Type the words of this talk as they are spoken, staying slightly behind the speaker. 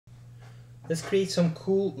Let's create some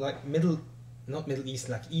cool, like not Middle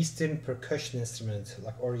Eastern, like Eastern percussion instrument,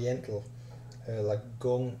 like Oriental, like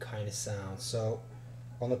Gong kind of sound. So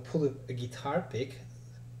I'm gonna put a guitar pick,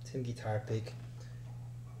 tin guitar pick,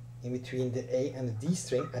 in between the A and the D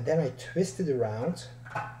string, and then I twist it around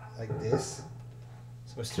like this.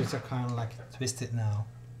 So the strings are kind of like twisted now.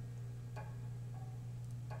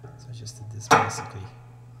 So I just did this basically.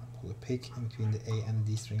 I'll pull a pick in between the A and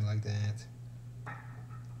the D string like that.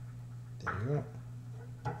 There you go.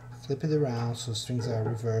 Flip it around so the strings are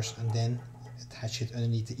reversed, and then attach it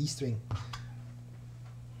underneath the E string.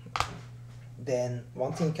 Then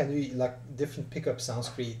one thing you can do, like different pickup sounds,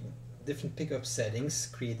 create different pickup settings,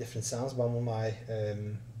 create different sounds. One on my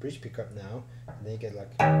bridge pickup now, and then you get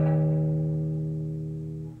like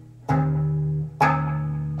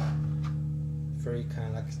very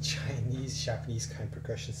kind of like Chinese, Japanese kind of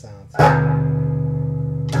percussion sound.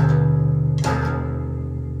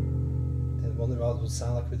 Then wonder what it would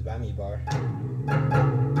sound like with whammy bar.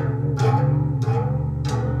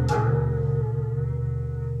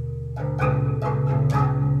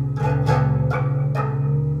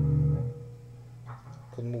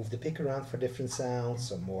 Could move the pick around for different sounds,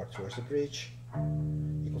 so more towards the bridge.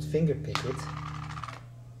 You could finger pick it.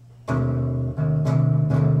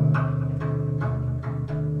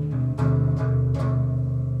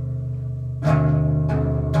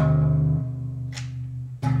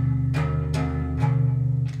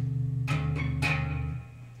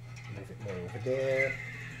 Move it more over there.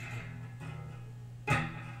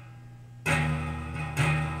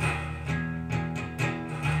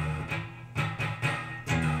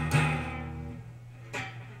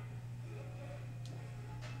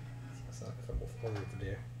 If I move over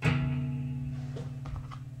there.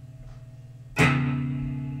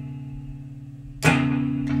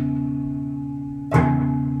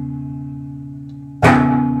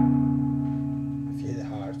 If you hit it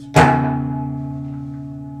hard.